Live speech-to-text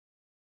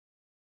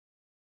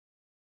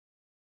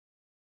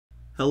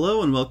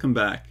Hello and welcome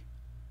back.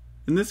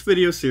 In this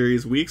video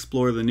series, we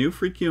explore the new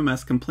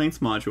FreeQMS complaints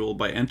module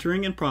by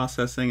entering and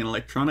processing an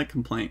electronic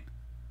complaint.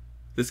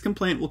 This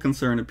complaint will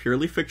concern a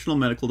purely fictional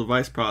medical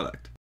device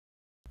product.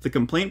 The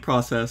complaint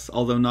process,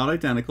 although not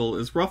identical,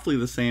 is roughly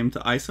the same to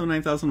ISO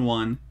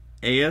 9001,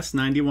 AS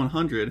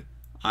 9100,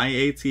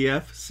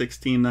 IATF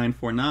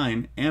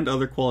 16949, and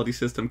other quality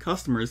system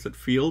customers that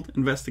field,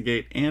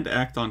 investigate, and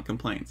act on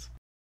complaints.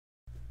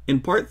 In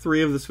part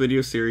 3 of this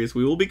video series,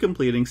 we will be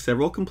completing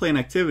several complaint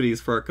activities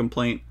for our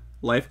complaint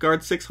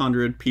Lifeguard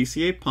 600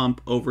 PCA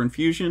pump over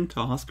infusion to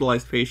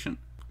hospitalized patient,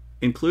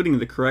 including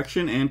the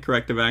correction and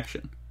corrective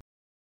action.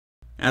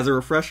 As a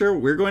refresher,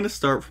 we're going to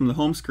start from the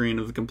home screen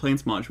of the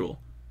complaints module.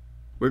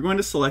 We're going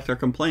to select our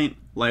complaint,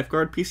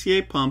 Lifeguard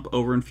PCA pump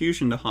over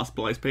infusion to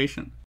hospitalized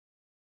patient.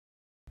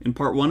 In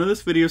part 1 of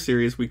this video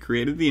series, we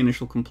created the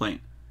initial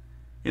complaint.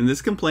 In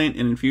this complaint,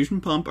 an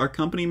infusion pump our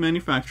company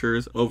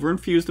manufactures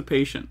over-infused a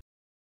patient.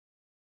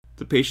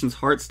 The patient's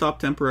heart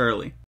stopped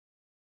temporarily.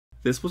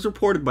 This was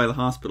reported by the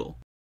hospital.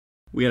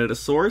 We added a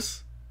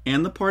source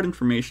and the part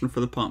information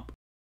for the pump.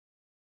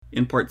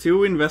 In part 2,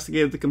 we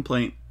investigated the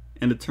complaint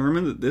and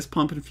determined that this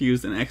pump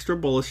infused an extra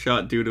bolus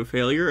shot due to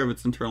failure of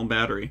its internal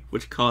battery,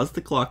 which caused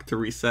the clock to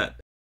reset.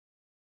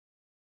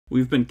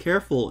 We've been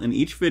careful in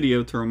each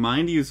video to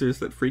remind users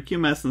that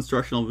FreeQMS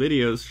instructional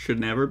videos should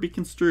never be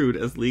construed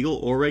as legal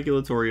or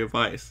regulatory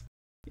advice.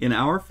 In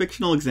our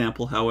fictional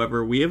example,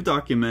 however, we have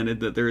documented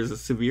that there is a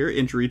severe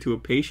injury to a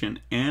patient,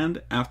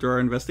 and after our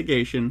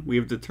investigation, we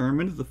have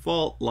determined the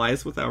fault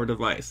lies with our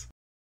device.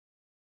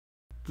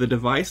 The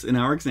device in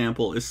our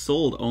example is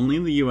sold only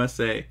in the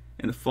USA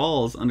and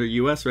falls under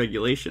US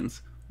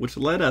regulations, which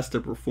led us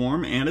to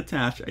perform and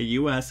attach a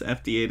US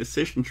FDA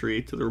decision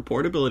tree to the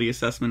reportability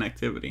assessment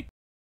activity.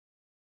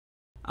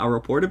 Our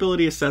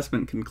reportability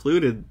assessment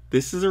concluded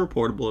this is a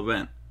reportable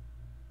event.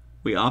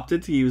 We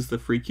opted to use the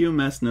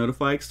FreeQMS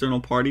Notify External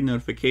Party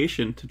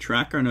notification to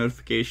track our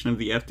notification of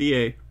the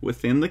FDA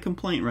within the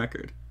complaint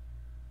record.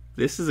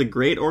 This is a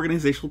great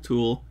organizational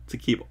tool to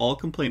keep all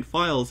complaint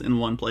files in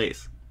one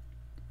place.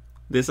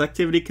 This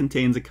activity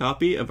contains a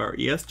copy of our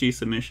ESG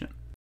submission.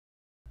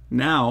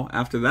 Now,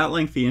 after that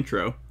lengthy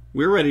intro,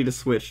 we're ready to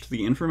switch to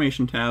the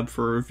Information tab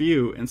for a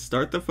review and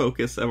start the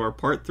focus of our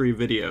Part 3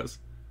 videos,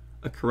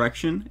 a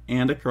correction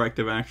and a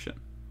corrective action.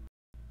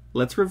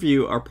 Let's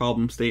review our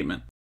problem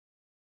statement.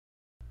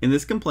 In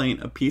this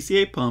complaint, a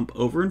PCA pump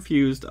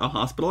over-infused a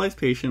hospitalized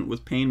patient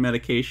with pain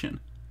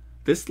medication.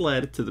 This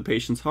led to the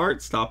patient's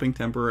heart stopping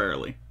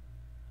temporarily.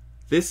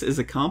 This is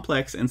a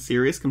complex and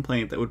serious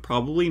complaint that would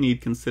probably need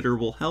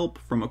considerable help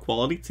from a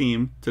quality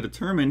team to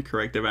determine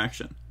corrective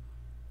action.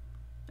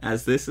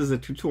 As this is a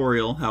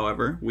tutorial,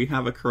 however, we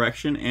have a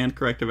correction and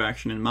corrective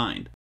action in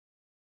mind.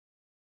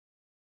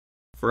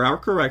 For our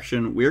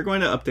correction, we are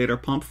going to update our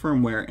pump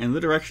firmware and the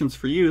directions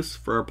for use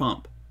for our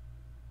pump.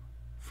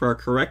 For our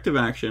corrective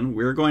action,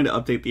 we are going to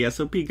update the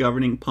SOP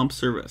governing pump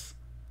service.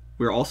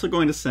 We are also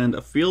going to send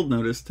a field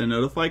notice to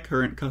notify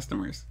current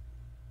customers.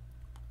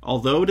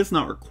 Although it is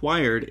not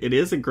required, it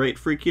is a great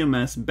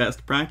FreeQMS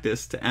best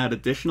practice to add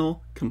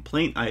additional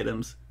complaint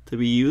items to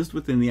be used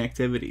within the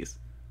activities.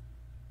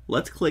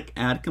 Let's click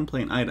Add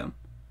Complaint Item.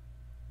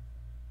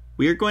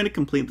 We are going to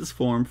complete this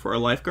form for our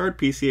Lifeguard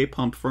PCA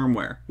pump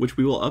firmware, which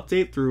we will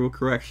update through a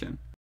correction.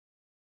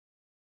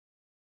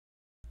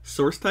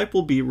 Source type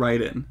will be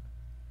write-in.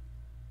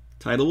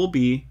 Title will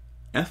be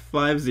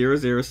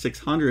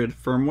F500600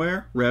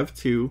 Firmware Rev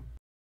 2.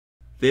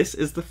 This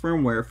is the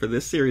firmware for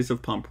this series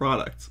of pump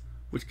products,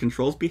 which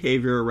controls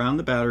behavior around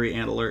the battery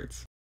and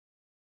alerts.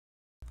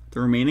 The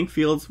remaining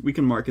fields we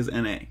can mark as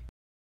NA.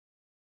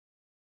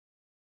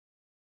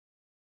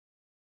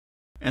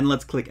 And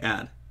let's click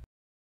Add.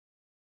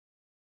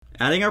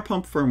 Adding our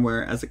pump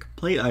firmware as a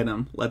complaint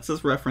item lets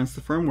us reference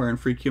the firmware in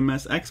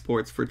FreeQMS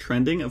exports for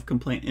trending of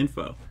complaint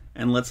info,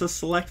 and lets us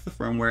select the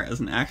firmware as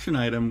an action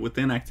item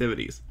within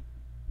activities.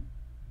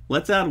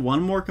 Let's add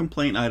one more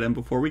complaint item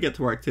before we get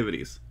to our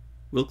activities.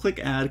 We'll click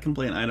Add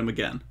Complaint Item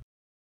again.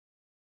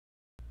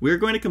 We are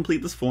going to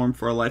complete this form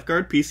for our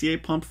Lifeguard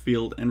PCA pump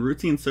field and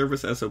routine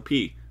service SOP,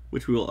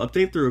 which we will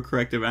update through a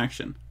corrective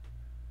action.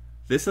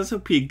 This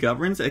SOP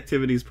governs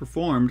activities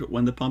performed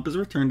when the pump is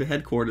returned to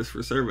headquarters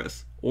for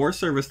service, or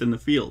serviced in the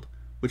field,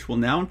 which will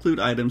now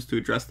include items to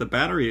address the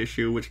battery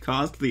issue which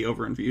caused the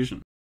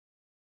overinfusion.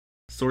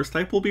 Source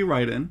type will be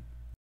write-in.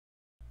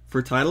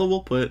 For title, we'll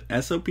put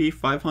SOP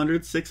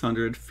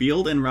 500-600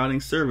 Field and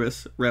Routing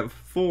Service Rev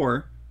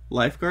 4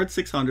 Lifeguard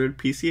 600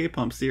 PCA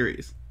Pump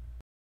Series.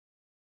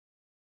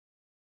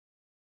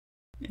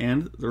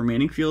 And the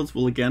remaining fields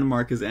will again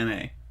mark as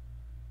NA.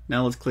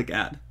 Now let's click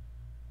Add.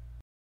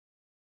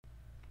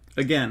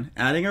 Again,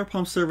 adding our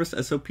pump service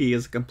SOP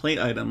as a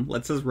complaint item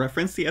lets us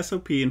reference the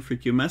SOP in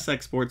FreeQMS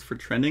exports for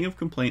trending of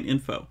complaint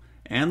info,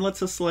 and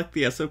lets us select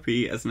the SOP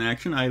as an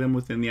action item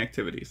within the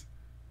activities.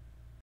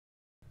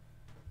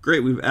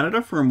 Great, we've added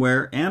our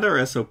firmware and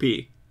our SOP.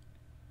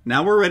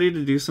 Now we're ready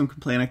to do some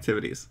complaint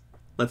activities.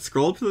 Let's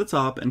scroll up to the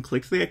top and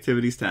click the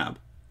Activities tab.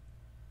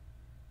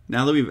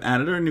 Now that we've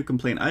added our new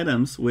complaint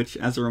items, which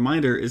as a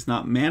reminder is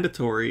not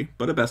mandatory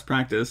but a best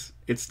practice,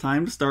 it's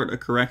time to start a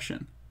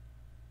correction.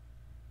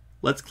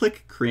 Let's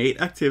click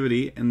Create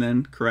Activity and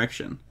then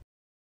Correction.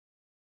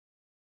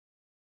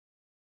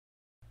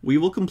 We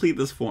will complete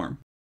this form.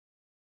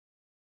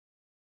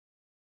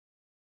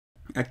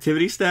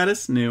 Activity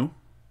status, new.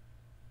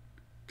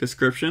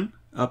 Description,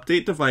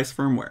 update device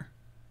firmware.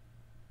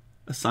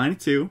 Assign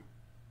to.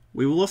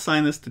 We will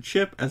assign this to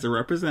Chip as a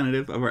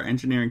representative of our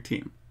engineering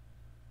team.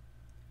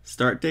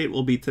 Start date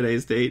will be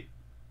today's date.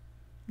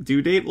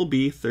 Due date will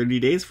be 30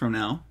 days from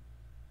now.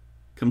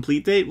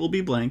 Complete date will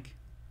be blank.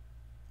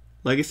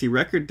 Legacy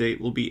record date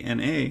will be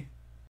NA.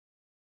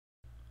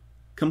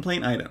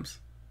 Complaint items.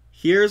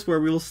 Here's where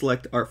we will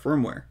select our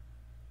firmware.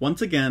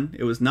 Once again,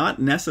 it was not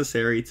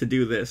necessary to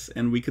do this,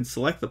 and we could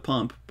select the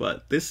pump,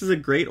 but this is a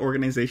great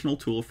organizational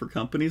tool for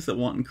companies that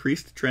want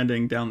increased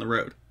trending down the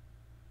road.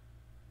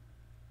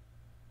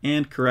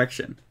 And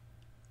correction.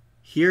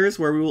 Here's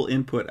where we will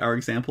input our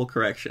example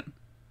correction.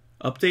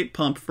 Update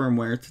pump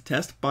firmware to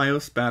test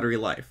BIOS battery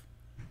life.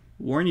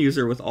 Warn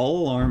user with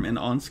all alarm and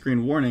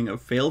on-screen warning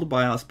of failed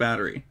BIOS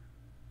battery.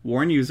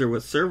 Warn user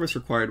with service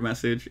required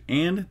message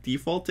and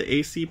default to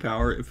AC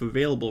power if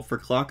available for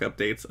clock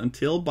updates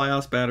until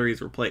BIOS battery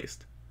is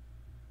replaced.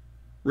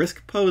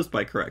 Risk posed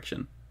by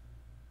correction.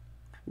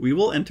 We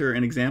will enter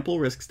an example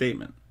risk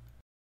statement.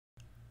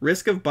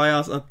 Risk of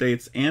BIOS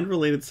updates and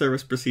related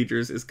service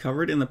procedures is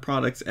covered in the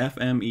product's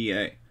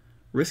FMEA.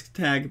 Risk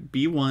tag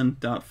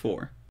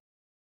B1.4.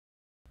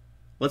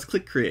 Let's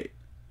click Create.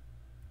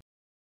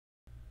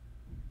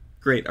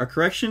 Great, our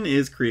correction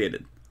is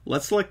created.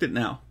 Let's select it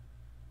now.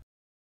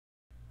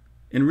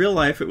 In real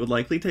life, it would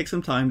likely take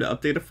some time to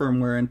update a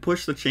firmware and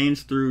push the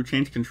change through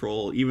change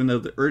control, even though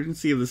the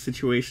urgency of the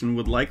situation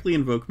would likely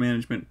invoke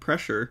management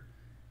pressure.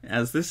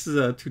 As this is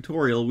a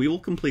tutorial, we will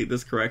complete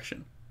this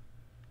correction.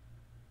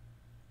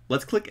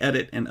 Let's click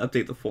Edit and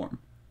update the form.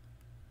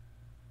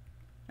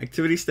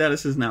 Activity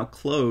status is now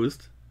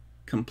closed.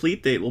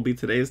 Complete date will be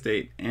today's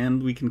date,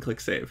 and we can click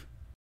Save.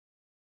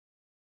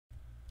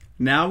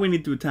 Now we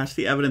need to attach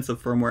the evidence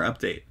of firmware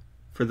update.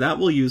 For that,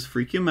 we'll use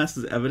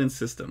FreeQMS's evidence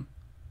system.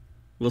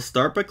 We'll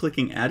start by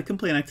clicking Add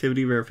Complaint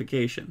Activity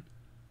Verification.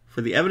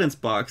 For the evidence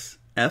box,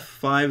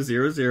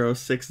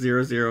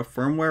 F500600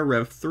 Firmware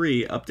Rev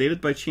 3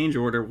 updated by change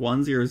order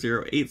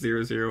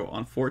 100800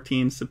 on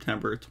 14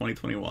 September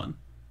 2021.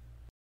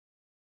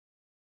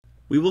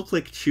 We will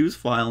click Choose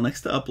File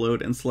next to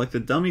Upload and select a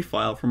dummy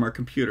file from our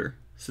computer,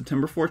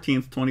 September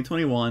 14th,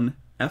 2021,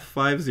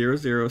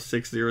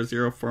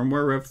 F500600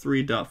 Firmware Rev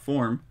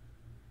 3.form,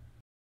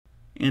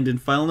 and in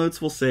file notes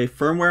we'll say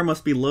firmware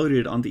must be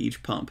loaded onto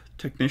each pump.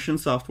 Technician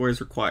software is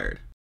required.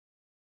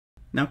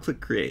 Now click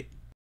Create.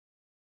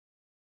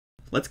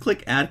 Let's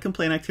click Add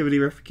Complaint Activity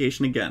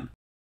Verification again.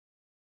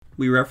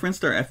 We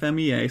referenced our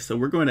FMEA, so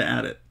we're going to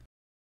add it.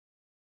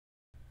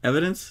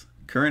 Evidence,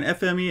 current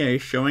FMEA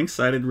showing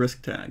cited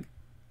risk tag.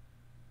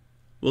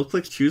 We'll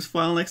click Choose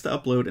File next to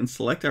Upload and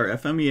select our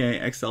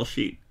FMEA Excel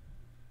sheet.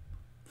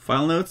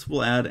 File notes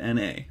will add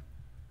NA.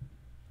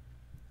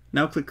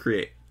 Now click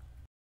Create.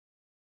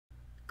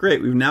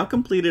 Great, we've now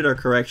completed our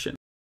correction.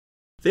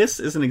 This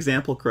is an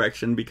example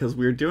correction because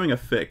we are doing a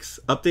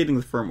fix, updating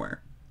the firmware,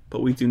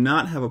 but we do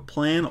not have a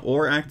plan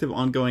or active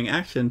ongoing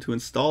action to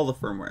install the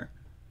firmware.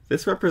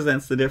 This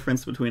represents the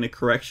difference between a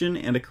correction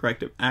and a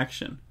corrective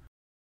action.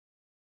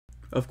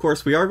 Of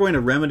course, we are going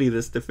to remedy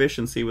this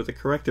deficiency with a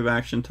corrective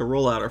action to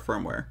roll out our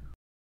firmware.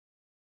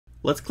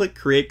 Let's click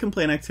Create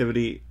Complaint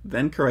Activity,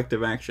 then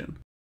Corrective Action.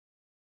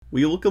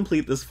 We will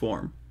complete this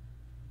form.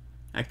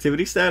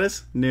 Activity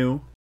status,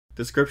 new.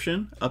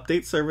 Description,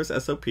 update service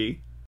SOP.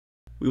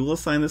 We will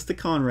assign this to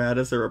Conrad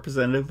as a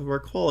representative of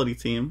our quality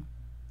team.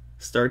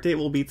 Start date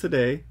will be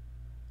today.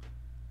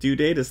 Due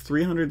date is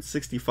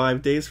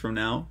 365 days from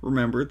now.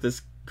 Remember,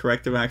 this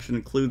corrective action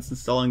includes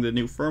installing the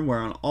new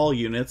firmware on all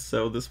units,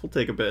 so this will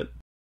take a bit.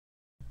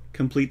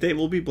 Complete date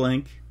will be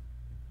blank.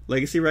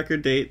 Legacy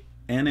record date,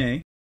 NA.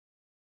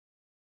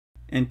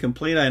 And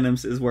complaint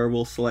items is where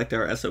we'll select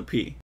our SOP.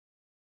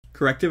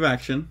 Corrective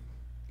action.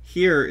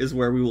 Here is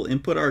where we will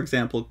input our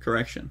example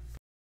correction.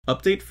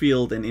 Update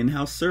field and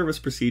in-house service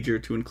procedure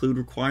to include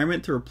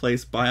requirement to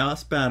replace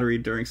BIOS battery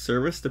during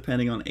service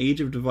depending on age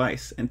of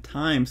device and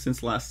time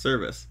since last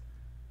service.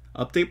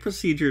 Update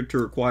procedure to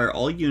require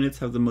all units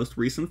have the most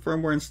recent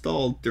firmware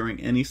installed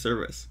during any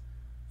service.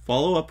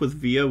 Follow up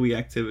with VOE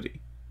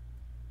activity.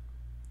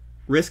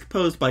 Risk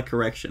posed by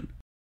correction.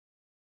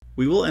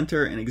 We will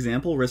enter an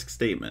example risk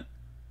statement.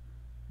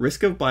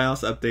 Risk of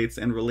BIOS updates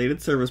and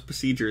related service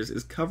procedures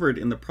is covered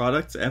in the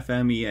product's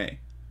FMEA.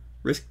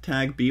 Risk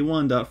tag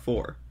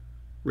B1.4.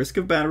 Risk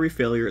of battery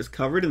failure is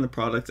covered in the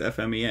product's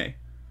FMEA.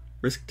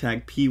 Risk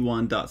tag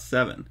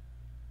P1.7.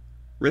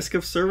 Risk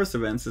of service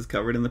events is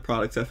covered in the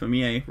product's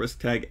FMEA. Risk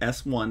tag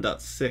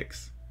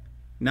S1.6.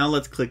 Now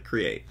let's click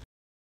Create.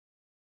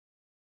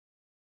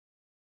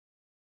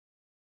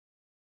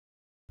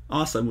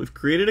 Awesome, we've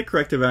created a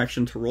corrective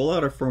action to roll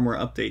out our firmware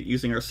update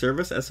using our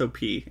service SOP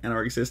and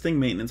our existing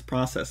maintenance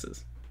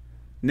processes.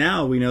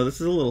 Now we know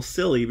this is a little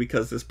silly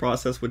because this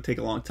process would take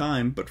a long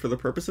time, but for the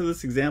purpose of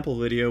this example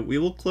video, we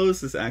will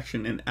close this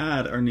action and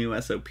add our new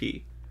SOP.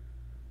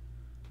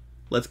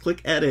 Let's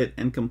click Edit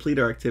and complete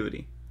our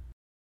activity.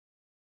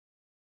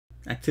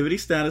 Activity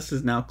status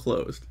is now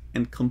closed,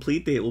 and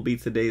complete date will be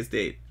today's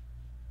date.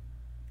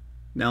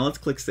 Now let's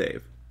click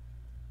Save.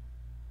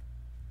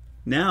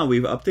 Now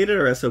we've updated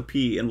our SOP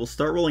and we'll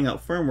start rolling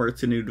out firmware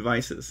to new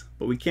devices,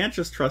 but we can't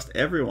just trust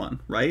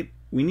everyone, right?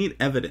 We need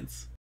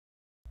evidence.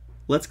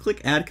 Let's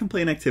click Add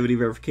Complaint Activity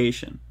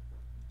Verification.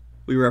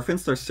 We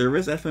referenced our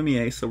service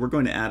FMEA, so we're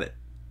going to add it.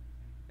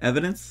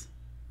 Evidence,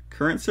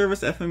 current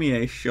service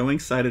FMEA showing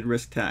cited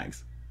risk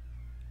tags.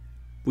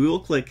 We will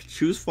click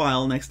Choose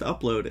File next to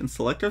Upload and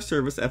select our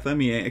service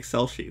FMEA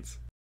Excel sheets.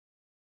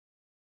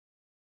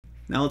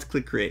 Now let's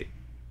click Create.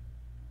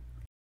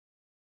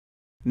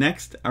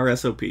 Next, our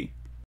SOP.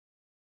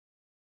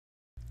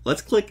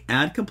 Let's click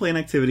Add Complaint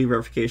Activity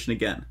Verification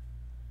again.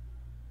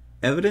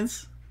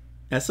 Evidence,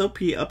 SOP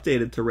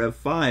updated to Rev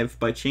 5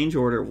 by change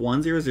order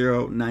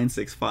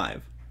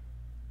 100965.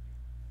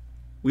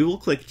 We will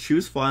click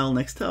Choose File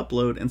next to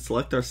Upload and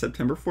select our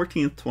September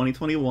 14th,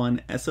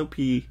 2021 SOP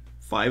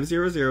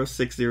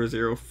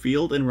 500600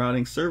 Field and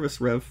Routing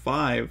Service Rev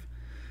 5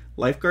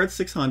 Lifeguard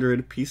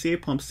 600 PCA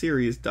Pump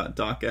Series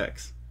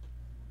 .docx.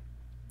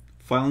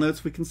 File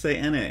notes we can say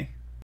NA.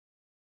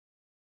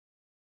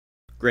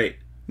 Great,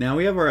 now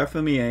we have our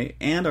FMEA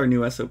and our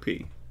new SOP.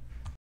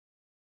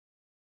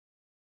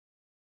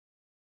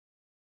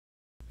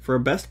 For a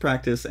best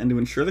practice and to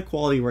ensure the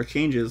quality of our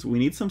changes, we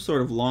need some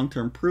sort of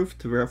long-term proof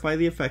to verify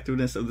the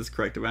effectiveness of this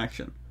corrective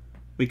action.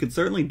 We could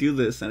certainly do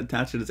this and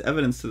attach it as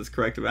evidence to this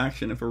corrective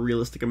action if a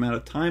realistic amount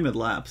of time had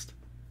lapsed.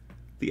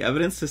 The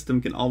evidence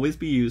system can always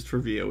be used for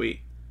VOE.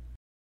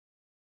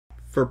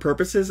 For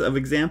purposes of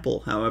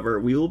example, however,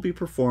 we will be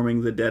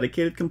performing the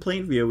dedicated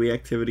complaint VOE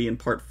activity in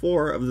part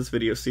 4 of this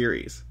video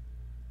series.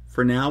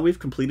 For now, we've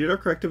completed our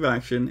corrective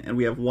action and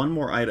we have one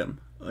more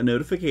item, a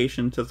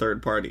notification to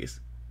third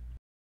parties.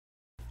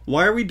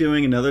 Why are we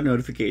doing another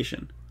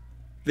notification?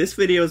 This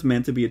video is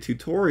meant to be a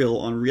tutorial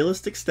on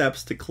realistic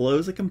steps to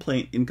close a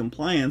complaint in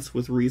compliance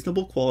with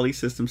reasonable quality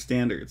system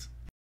standards.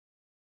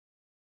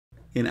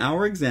 In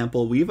our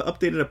example, we've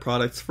updated a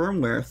product's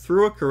firmware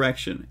through a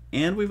correction,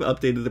 and we've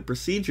updated the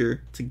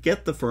procedure to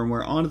get the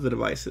firmware onto the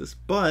devices.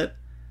 But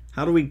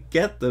how do we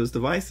get those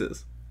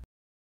devices?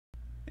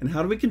 And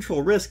how do we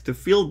control risk to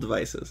field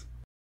devices?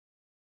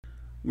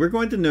 We're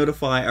going to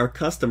notify our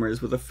customers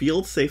with a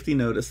field safety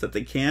notice that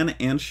they can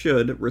and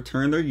should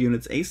return their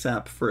units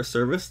ASAP for a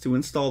service to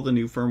install the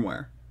new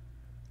firmware.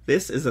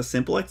 This is a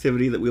simple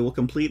activity that we will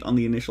complete on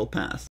the initial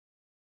pass.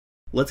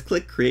 Let's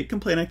click Create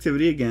Complaint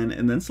Activity again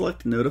and then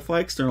select Notify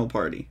External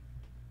Party.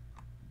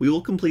 We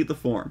will complete the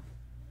form.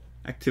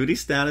 Activity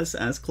status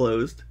as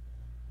closed.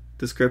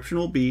 Description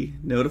will be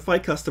Notify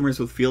customers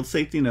with field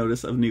safety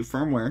notice of new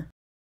firmware.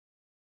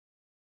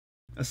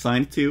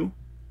 Assigned to,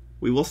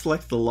 we will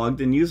select the logged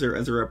in user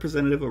as a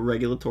representative of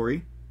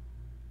regulatory.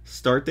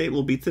 Start date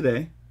will be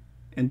today,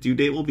 and due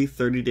date will be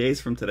 30 days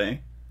from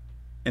today,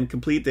 and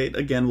complete date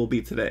again will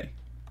be today.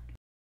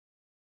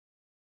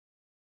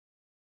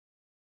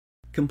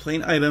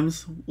 Complaint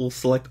items will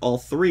select all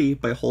three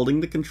by holding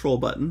the control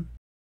button.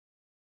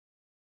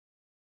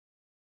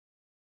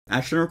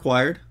 Action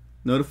required,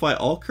 notify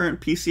all current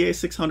PCA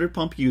 600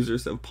 pump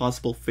users of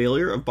possible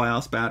failure of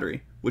BIOS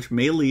battery, which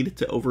may lead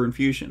to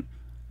overinfusion.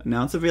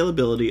 Announce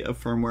availability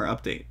of firmware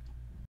update.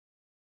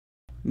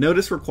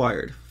 Notice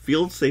required,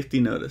 field safety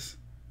notice.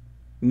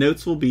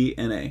 Notes will be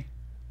NA.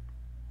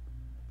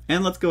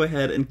 And let's go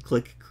ahead and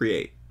click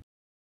Create.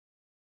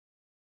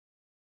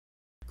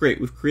 Great,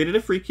 we've created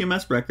a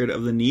FreeQMS record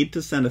of the need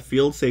to send a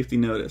field safety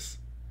notice.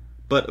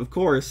 But of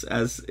course,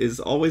 as is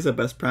always a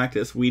best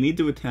practice, we need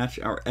to attach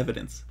our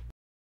evidence.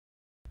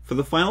 For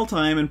the final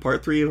time in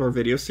part 3 of our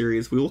video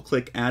series, we will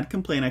click Add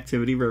Complaint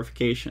Activity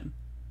Verification.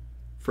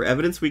 For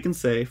evidence we can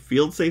say,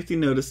 field safety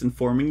notice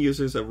informing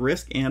users of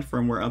risk and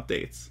firmware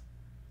updates.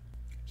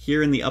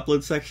 Here in the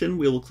Upload section,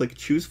 we will click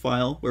Choose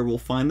File, where we'll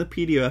find the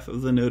PDF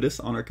of the notice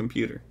on our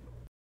computer.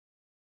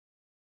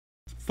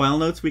 File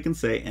notes we can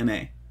say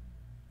NA.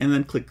 And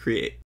then click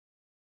Create.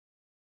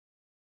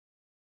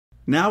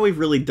 Now we've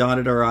really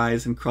dotted our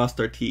I's and crossed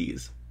our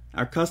T's.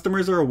 Our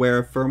customers are aware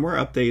of firmware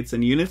updates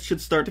and units should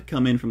start to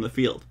come in from the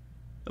field.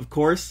 Of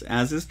course,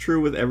 as is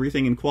true with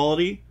everything in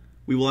quality,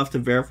 we will have to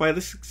verify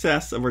the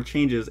success of our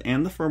changes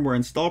and the firmware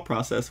install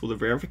process with a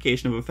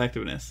verification of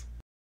effectiveness.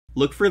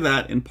 Look for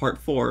that in part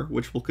 4,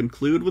 which will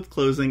conclude with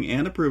closing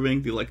and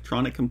approving the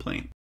electronic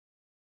complaint.